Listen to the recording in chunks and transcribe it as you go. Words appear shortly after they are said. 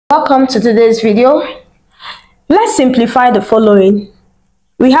Welcome to today's video. Let's simplify the following.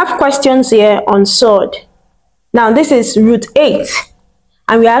 We have questions here on surd. Now this is root 8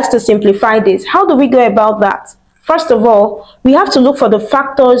 and we are asked to simplify this. How do we go about that? First of all, we have to look for the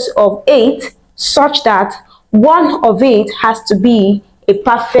factors of 8 such that one of it has to be a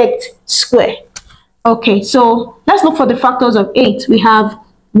perfect square. Okay, so let's look for the factors of 8. We have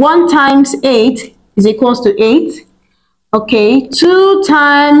 1 times 8 is equals to 8. Okay, 2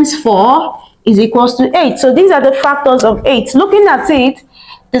 times 4 is equals to 8. So these are the factors of 8. Looking at it,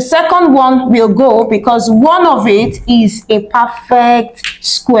 the second one will go because one of it is a perfect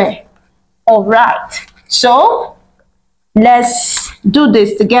square. All right, so let's do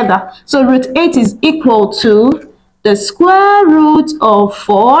this together. So root 8 is equal to the square root of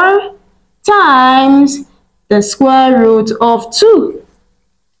 4 times the square root of 2.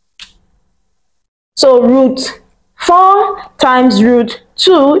 So root 4 times root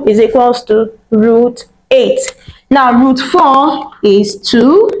 2 is equals to root 8. Now root 4 is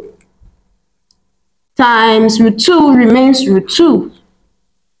 2 times root 2 remains root 2.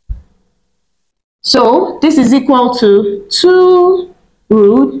 So this is equal to 2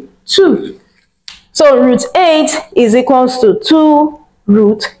 root 2. So root 8 is equals to 2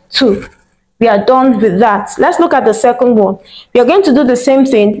 root 2. We are done with that. Let's look at the second one. We are going to do the same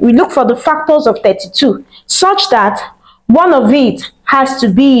thing. We look for the factors of 32 such that one of it has to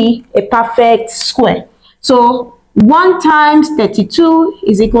be a perfect square. So 1 times 32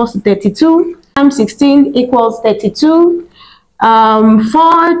 is equals to 32 times 16 equals 32.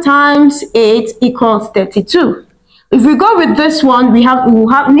 4 times 8 equals 32. If we go with this one, we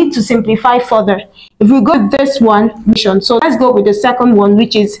need to simplify further. If we go with this one, so let's go with the second one,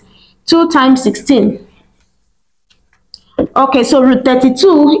 which is 2 times 16. Okay, so root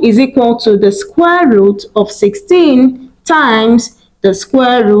 32 is equal to the square root of 16 times the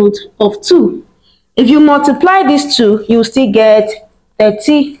square root of 2. If you multiply these two, you still get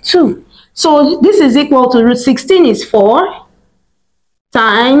 32. So this is equal to root 16 is 4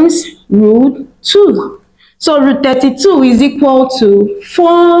 times root 2. So root 32 is equal to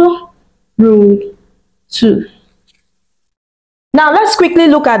 4 root 2. Now let's quickly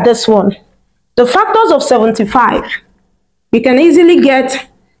look at this one. The factors of 75. We can easily get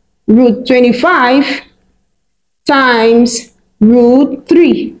root 25 times root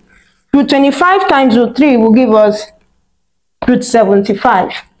 3. Root 25 times root 3 will give us root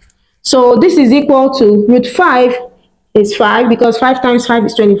 75. So this is equal to root 5 is 5 because 5 times 5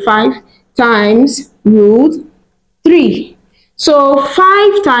 is 25 times root 3. So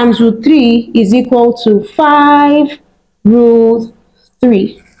 5 times root 3 is equal to 5 root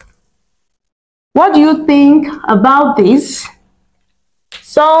 3. What do you think about this?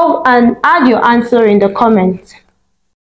 Solve and add your answer in the comments.